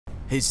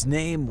His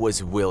name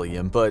was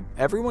William, but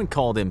everyone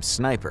called him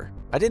Sniper.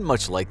 I didn't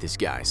much like this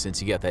guy since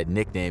he got that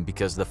nickname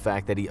because of the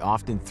fact that he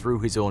often threw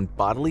his own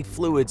bodily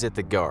fluids at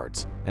the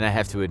guards, and I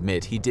have to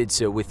admit he did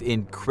so with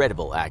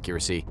incredible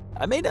accuracy.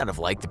 I may not have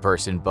liked the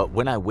person, but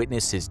when I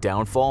witnessed his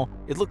downfall,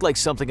 it looked like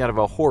something out of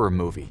a horror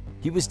movie.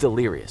 He was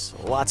delirious,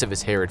 lots of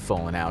his hair had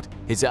fallen out,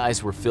 his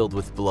eyes were filled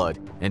with blood,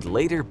 and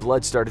later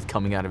blood started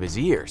coming out of his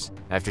ears.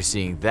 After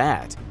seeing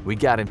that, we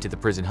got him to the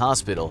prison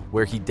hospital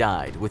where he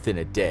died within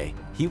a day.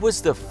 He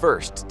was the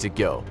first to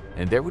go,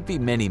 and there would be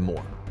many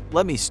more.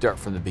 Let me start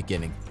from the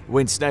beginning.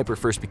 When Sniper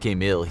first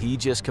became ill, he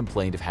just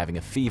complained of having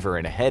a fever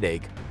and a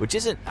headache, which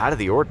isn't out of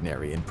the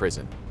ordinary in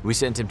prison. We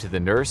sent him to the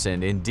nurse,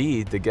 and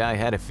indeed, the guy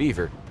had a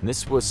fever. And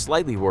this was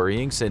slightly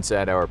worrying since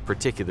at our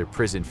particular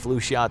prison, flu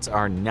shots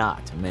are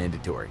not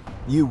mandatory.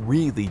 You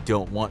really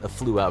don't want a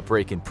flu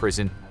outbreak in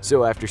prison,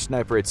 so after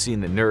Sniper had seen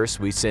the nurse,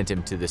 we sent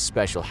him to the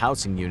special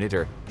housing unit,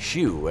 or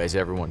SHU as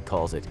everyone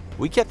calls it.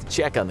 We kept a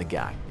check on the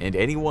guy, and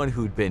anyone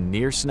who'd been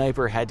near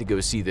Sniper had to go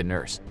see the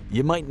nurse.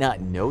 You might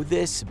not know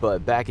this,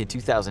 but back in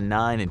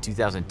 2009 and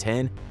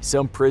 2010,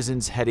 some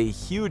prisons had a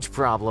huge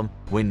problem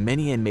when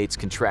many inmates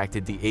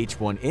contracted the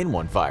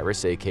H1N1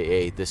 virus,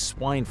 aka the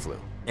swine flu.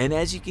 And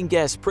as you can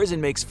guess, prison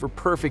makes for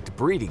perfect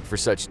breeding for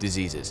such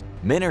diseases.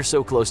 Men are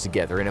so close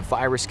together and a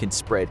virus can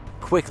spread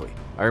quickly.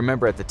 I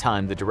remember at the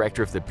time the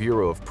director of the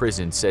Bureau of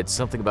Prisons said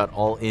something about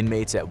all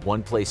inmates at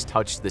one place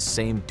touched the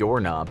same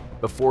doorknob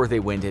before they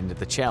went into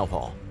the chow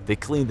hall. They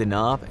cleaned the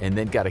knob and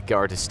then got a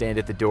guard to stand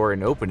at the door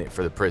and open it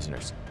for the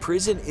prisoners.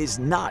 Prison is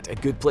not a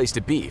good place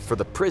to be for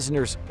the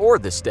prisoners or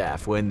the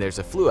staff when there's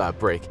a flu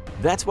outbreak.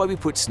 That's why we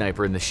put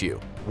Sniper in the SHU.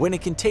 When a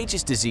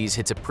contagious disease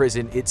hits a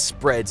prison, it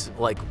spreads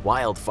like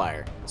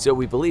wildfire. So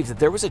we believed that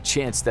there was a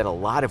chance that a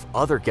lot of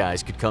other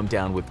guys could come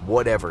down with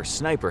whatever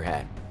Sniper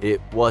had. It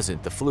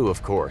wasn't the flu,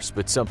 of course,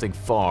 but something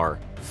far,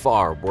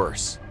 far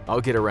worse. I'll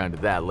get around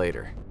to that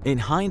later. In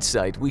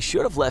hindsight, we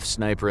should have left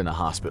Sniper in the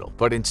hospital,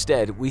 but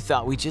instead, we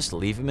thought we'd just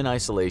leave him in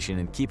isolation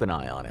and keep an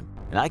eye on him.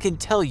 And I can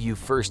tell you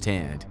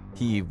firsthand,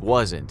 he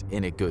wasn't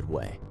in a good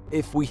way.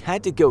 If we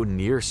had to go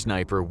near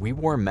Sniper, we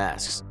wore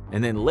masks,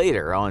 and then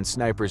later on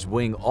Sniper's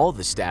wing, all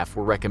the staff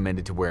were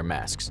recommended to wear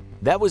masks.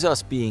 That was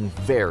us being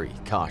very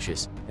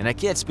cautious, and I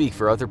can't speak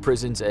for other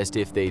prisons as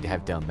to if they'd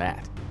have done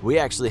that. We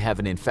actually have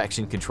an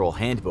infection control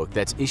handbook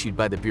that's issued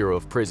by the Bureau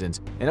of Prisons,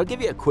 and I'll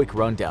give you a quick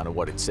rundown of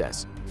what it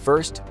says.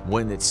 First,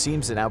 when it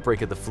seems an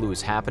outbreak of the flu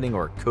is happening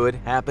or could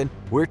happen,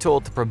 we're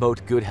told to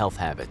promote good health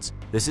habits.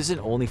 This isn't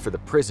only for the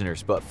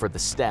prisoners, but for the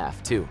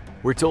staff too.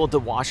 We're told to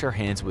wash our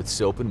hands with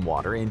soap and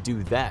water and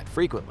do that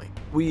frequently.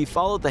 We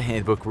followed the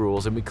handbook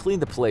rules and we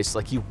cleaned the place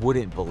like you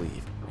wouldn't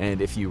believe. And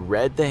if you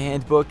read the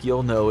handbook,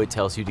 you'll know it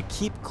tells you to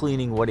keep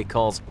cleaning what it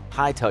calls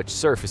high-touch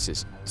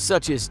surfaces,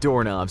 such as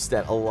doorknobs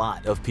that a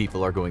lot of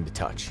people are going to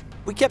touch.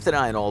 We kept an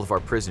eye on all of our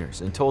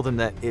prisoners and told them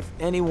that if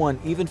anyone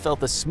even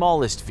felt the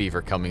smallest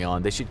fever coming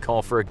on, they should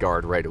call for a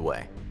guard right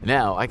away.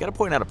 Now, I gotta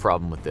point out a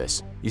problem with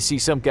this. You see,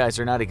 some guys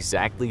are not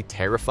exactly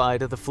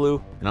terrified of the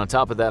flu, and on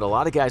top of that, a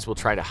lot of guys will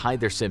try to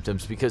hide their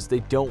symptoms because they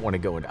don't want to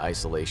go into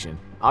isolation.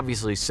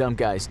 Obviously, some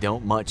guys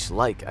don't much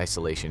like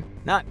isolation.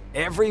 Not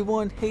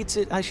everyone hates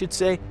it, I should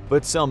say,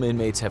 but some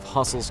inmates have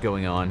hustles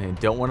going on and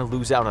don't want to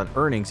lose out on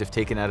earnings if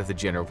taken out of the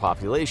general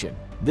population.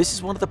 This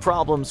is one of the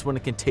problems when a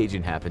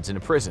contagion happens in a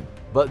prison.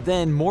 But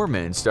then more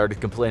men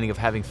started complaining of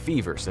having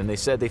fevers, and they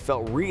said they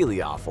felt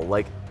really awful,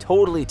 like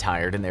totally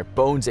tired, and their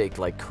bones ached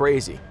like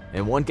crazy.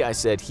 And one guy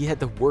said he had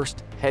the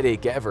worst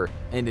headache ever,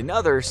 and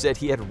another said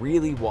he had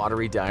really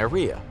watery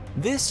diarrhea.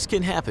 This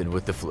can happen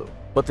with the flu.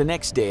 But the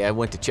next day I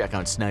went to check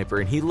on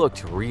Sniper and he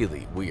looked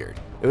really weird.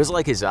 It was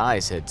like his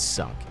eyes had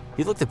sunk.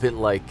 He looked a bit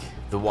like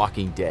The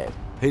Walking Dead.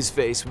 His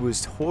face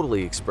was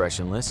totally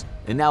expressionless,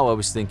 and now I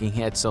was thinking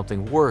he had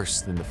something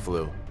worse than the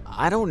flu.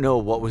 I don't know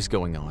what was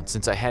going on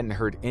since I hadn't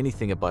heard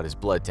anything about his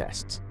blood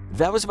tests.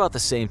 That was about the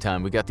same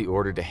time we got the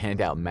order to hand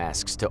out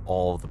masks to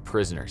all the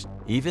prisoners.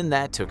 Even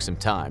that took some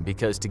time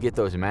because to get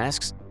those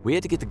masks, we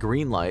had to get the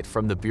green light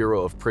from the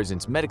Bureau of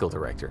Prisons medical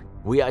director.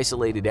 We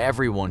isolated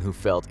everyone who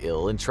felt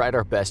ill and tried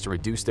our best to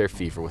reduce their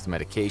fever with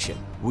medication.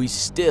 We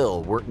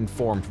still weren't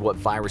informed what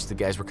virus the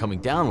guys were coming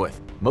down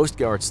with. Most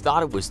guards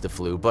thought it was the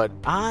flu, but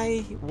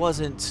I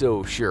wasn't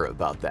so sure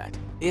about that.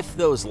 If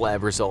those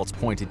lab results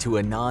pointed to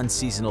a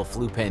non-seasonal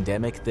flu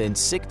pandemic, then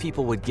sick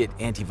people would get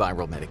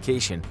antiviral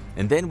medication,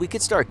 and then we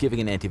could start giving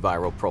an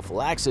antiviral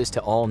prophylaxis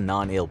to all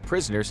non-ill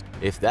prisoners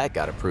if that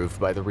got approved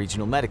by the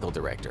regional medical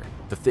director.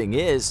 The thing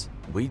is,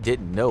 we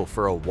didn't know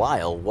for a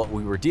while what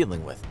we were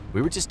dealing with.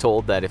 We were just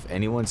told that if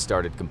anyone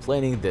started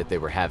complaining that they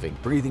were having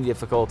breathing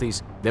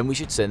difficulties, then we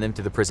should send them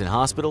to the prison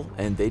hospital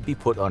and they'd be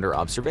put under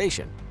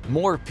observation.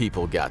 More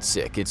people got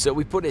sick, and so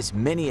we put as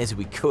many as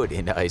we could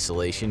into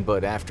isolation,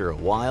 but after a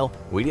while,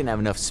 we didn't have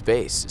enough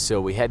space, so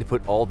we had to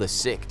put all the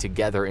sick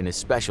together in a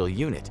special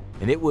unit.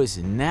 And it was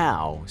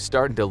now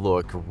starting to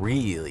look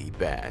really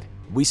bad.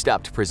 We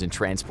stopped prison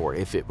transport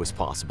if it was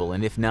possible,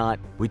 and if not,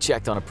 we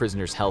checked on a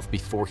prisoner's health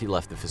before he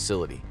left the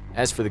facility.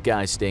 As for the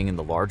guys staying in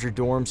the larger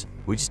dorms,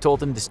 we just told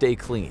them to stay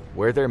clean,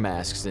 wear their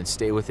masks, and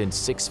stay within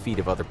 6 feet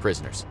of other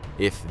prisoners,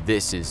 if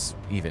this is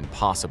even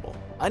possible.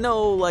 I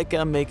know, like,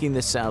 I'm making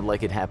this sound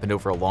like it happened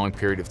over a long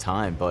period of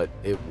time, but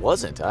it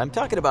wasn't. I'm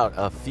talking about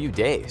a few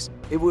days.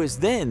 It was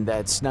then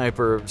that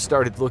Sniper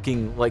started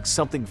looking like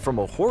something from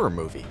a horror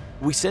movie.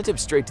 We sent him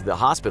straight to the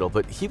hospital,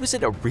 but he was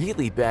in a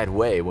really bad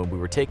way when we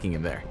were taking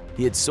him there.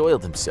 He had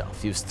soiled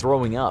himself, he was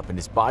throwing up, and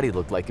his body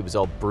looked like it was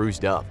all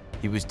bruised up.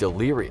 He was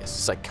delirious,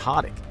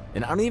 psychotic,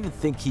 and I don't even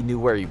think he knew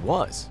where he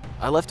was.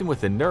 I left him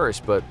with the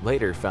nurse, but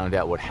later found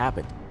out what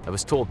happened. I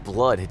was told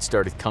blood had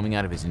started coming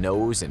out of his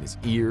nose and his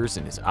ears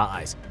and his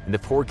eyes, and the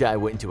poor guy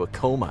went into a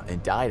coma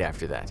and died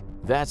after that.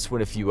 That's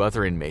when a few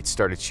other inmates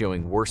started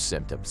showing worse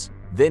symptoms.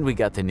 Then we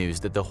got the news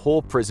that the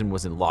whole prison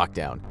was in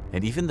lockdown,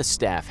 and even the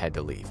staff had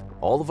to leave.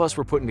 All of us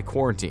were put into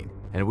quarantine,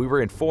 and we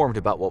were informed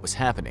about what was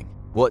happening.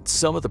 What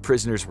some of the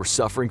prisoners were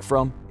suffering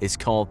from is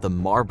called the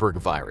Marburg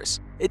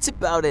virus. It's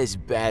about as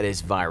bad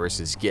as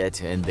viruses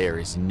get, and there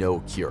is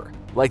no cure.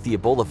 Like the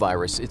Ebola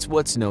virus, it's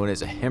what's known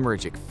as a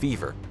hemorrhagic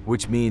fever,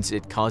 which means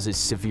it causes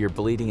severe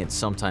bleeding and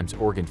sometimes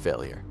organ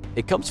failure.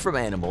 It comes from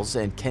animals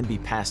and can be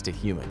passed to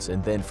humans,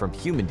 and then from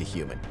human to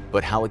human,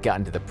 but how it got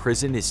into the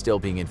prison is still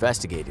being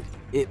investigated.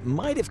 It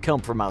might have come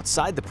from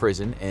outside the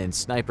prison, and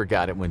Sniper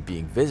got it when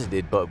being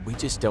visited, but we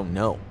just don't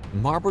know.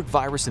 Marburg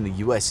virus in the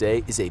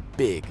USA is a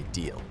big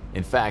deal.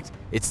 In fact,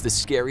 it's the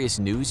scariest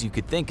news you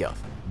could think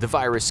of. The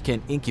virus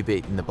can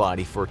incubate in the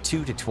body for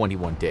 2 to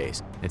 21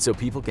 days, and so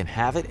people can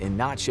have it and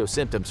not show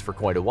symptoms for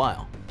quite a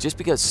while. Just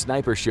because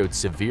Sniper showed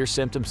severe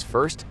symptoms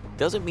first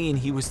doesn't mean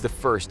he was the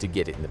first to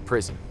get it in the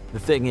prison. The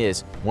thing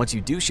is, once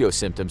you do show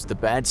symptoms, the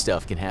bad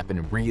stuff can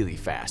happen really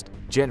fast.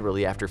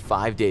 Generally, after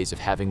 5 days of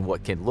having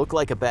what can look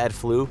like a bad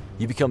flu,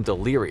 you become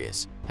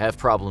delirious, have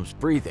problems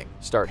breathing,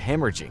 start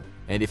hemorrhaging,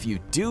 and if you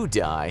do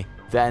die,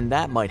 then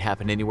that might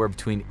happen anywhere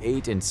between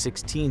 8 and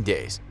 16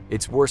 days.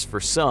 It's worse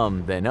for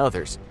some than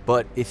others,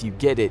 but if you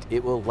get it,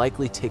 it will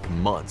likely take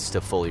months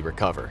to fully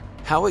recover.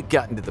 How it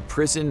got into the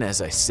prison,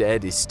 as I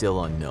said, is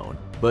still unknown.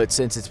 But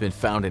since it's been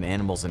found in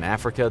animals in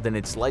Africa, then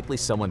it's likely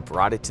someone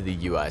brought it to the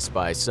US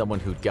by someone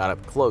who'd got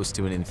up close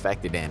to an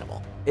infected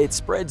animal. It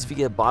spreads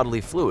via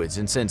bodily fluids,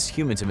 and since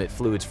humans emit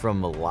fluids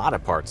from a lot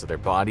of parts of their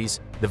bodies,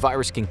 the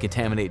virus can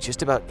contaminate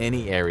just about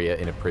any area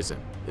in a prison.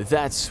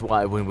 That's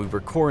why when we were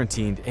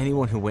quarantined,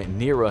 anyone who went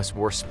near us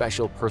wore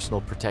special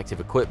personal protective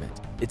equipment.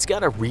 It's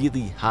got a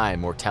really high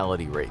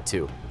mortality rate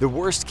too. The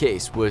worst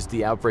case was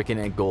the outbreak in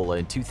Angola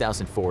in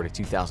 2004 to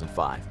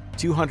 2005.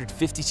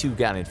 252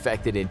 got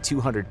infected and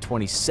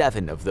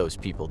 227 of those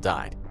people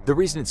died. The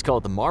reason it's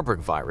called the Marburg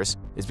virus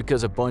is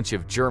because a bunch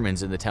of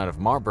Germans in the town of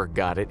Marburg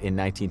got it in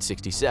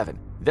 1967.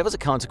 That was a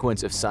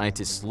consequence of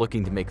scientists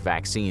looking to make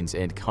vaccines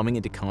and coming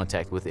into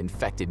contact with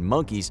infected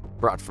monkeys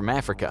brought from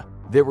Africa.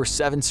 There were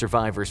 7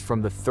 survivors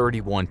from the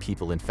 31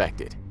 people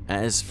infected.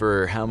 As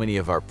for how many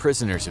of our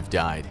prisoners have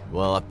died,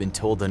 well, I've been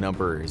told the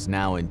number is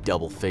now in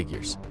double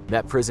figures.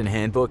 That prison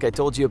handbook I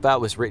told you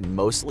about was written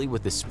mostly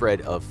with the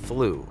spread of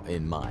flu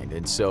in mind,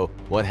 and so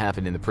what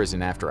happened in the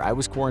prison after I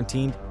was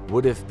quarantined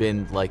would have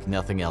been like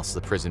nothing else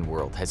the prison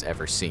world has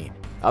ever seen.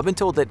 I've been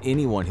told that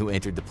anyone who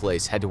entered the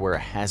place had to wear a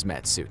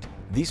hazmat suit.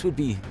 These would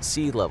be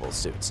sea-level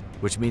suits,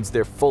 which means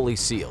they're fully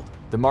sealed.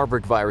 The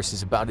Marburg virus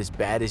is about as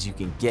bad as you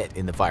can get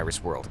in the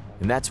virus world,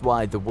 and that's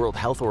why the World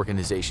Health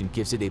Organization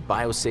gives it a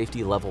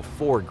biosafety level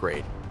 4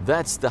 grade.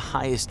 That's the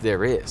highest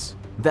there is.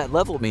 That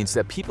level means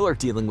that people are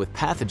dealing with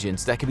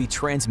pathogens that can be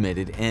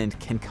transmitted and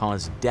can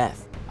cause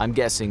death. I'm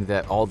guessing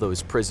that all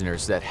those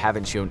prisoners that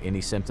haven't shown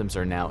any symptoms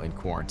are now in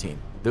quarantine.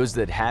 Those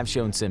that have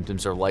shown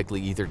symptoms are likely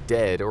either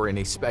dead or in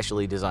a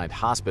specially designed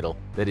hospital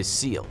that is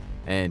sealed,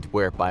 and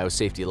where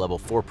biosafety level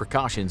 4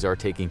 precautions are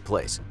taking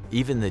place.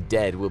 Even the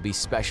dead will be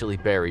specially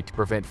buried to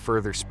prevent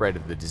further spread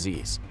of the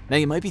disease. Now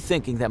you might be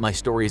thinking that my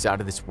story is out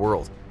of this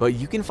world, but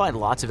you can find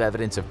lots of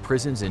evidence of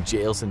prisons and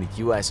jails in the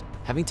US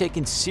having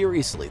taken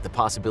seriously the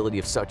possibility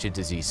of such a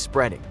disease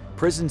spreading.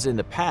 Prisons in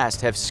the past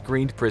have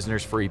screened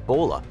prisoners for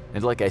Ebola,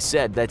 and like I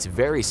said, that's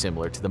very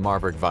similar to the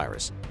Marburg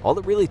virus. All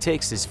it really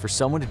takes is for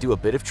someone to do a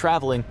bit of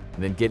traveling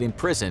and then get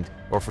imprisoned,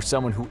 or for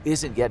someone who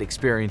isn't yet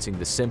experiencing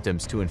the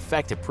symptoms to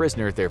infect a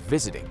prisoner they're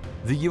visiting.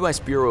 The US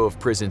Bureau of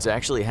Prisons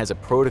actually has a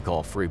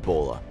protocol for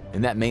Ebola,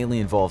 and that mainly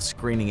involves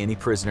screening any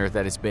prisoner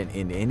that has been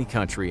in any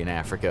country in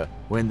Africa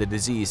when the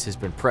disease has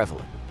been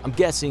prevalent. I'm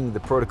guessing the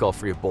protocol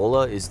for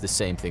Ebola is the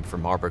same thing for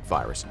Marburg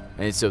virus,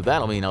 and so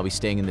that'll mean I'll be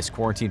staying in this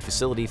quarantine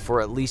facility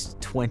for at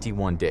least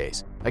 21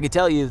 days. I can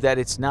tell you that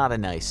it's not a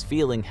nice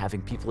feeling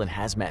having people in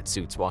hazmat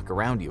suits walk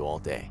around you all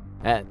day.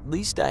 At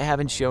least I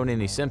haven't shown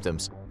any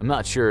symptoms. I'm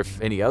not sure if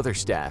any other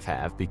staff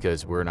have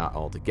because we're not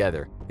all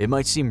together. It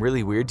might seem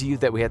really weird to you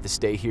that we have to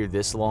stay here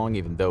this long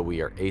even though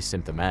we are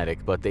asymptomatic,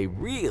 but they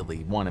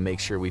really want to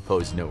make sure we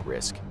pose no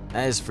risk.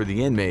 As for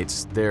the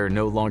inmates, they're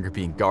no longer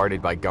being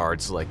guarded by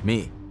guards like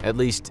me. At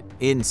least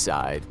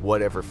inside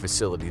whatever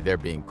facility they're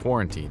being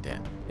quarantined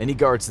in. Any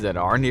guards that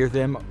are near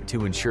them,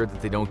 to ensure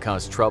that they don't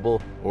cause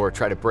trouble or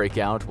try to break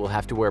out, will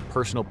have to wear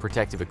personal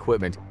protective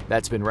equipment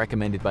that's been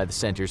recommended by the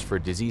Centers for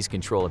Disease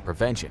Control and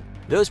Prevention.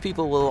 Those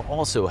people will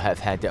also have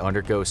had to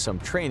undergo some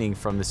training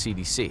from the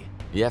CDC.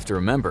 You have to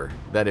remember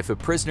that if a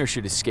prisoner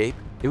should escape,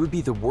 it would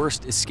be the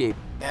worst escape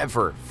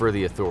ever for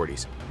the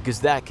authorities, because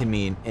that can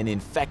mean an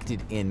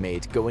infected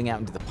inmate going out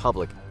into the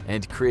public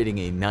and creating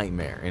a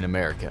nightmare in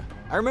America.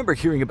 I remember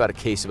hearing about a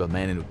case of a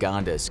man in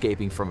Uganda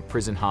escaping from a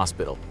prison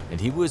hospital, and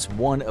he was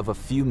one of a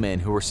few men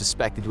who were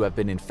suspected to have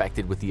been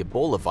infected with the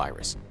Ebola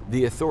virus.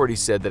 The authorities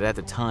said that at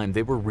the time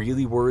they were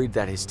really worried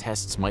that his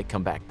tests might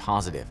come back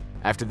positive.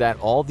 After that,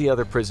 all the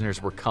other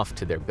prisoners were cuffed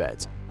to their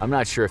beds. I'm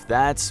not sure if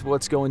that's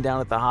what's going down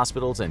at the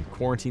hospitals and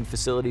quarantine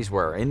facilities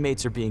where our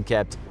inmates are being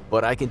kept,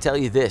 but I can tell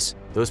you this,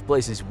 those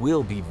places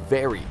will be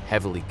very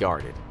heavily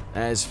guarded.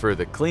 As for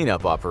the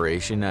cleanup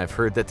operation, I've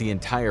heard that the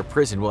entire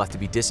prison will have to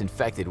be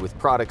disinfected with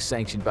products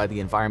sanctioned by the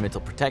Environmental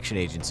Protection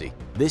Agency.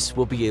 This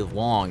will be a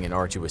long and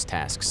arduous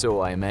task, so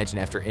I imagine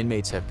after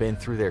inmates have been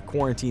through their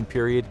quarantine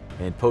period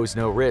and pose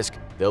no risk,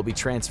 they'll be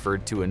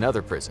transferred to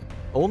another prison.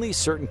 Only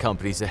certain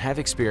companies that have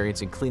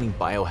experience in cleaning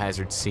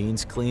biohazard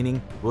scenes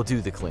cleaning will do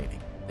the cleaning.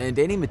 And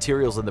any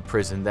materials in the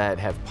prison that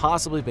have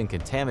possibly been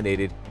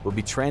contaminated will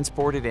be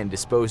transported and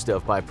disposed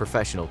of by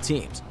professional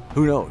teams.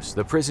 Who knows,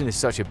 the prison is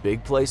such a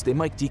big place they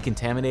might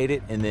decontaminate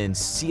it and then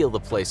seal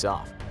the place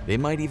off. They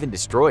might even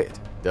destroy it.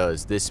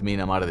 Does this mean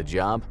I'm out of the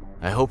job?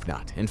 I hope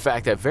not. In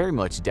fact, I very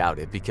much doubt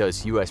it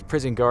because US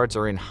prison guards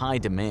are in high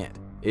demand.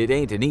 It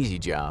ain't an easy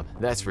job,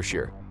 that's for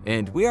sure.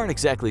 And we aren't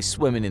exactly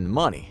swimming in the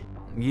money.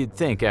 You'd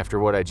think after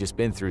what I've just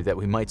been through that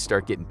we might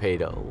start getting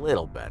paid a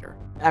little better.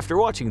 After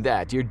watching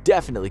that, you're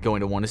definitely going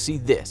to want to see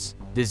this.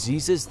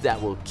 Diseases that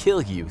will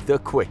kill you the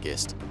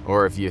quickest.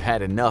 Or if you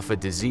had enough of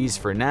disease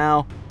for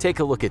now, take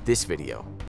a look at this video.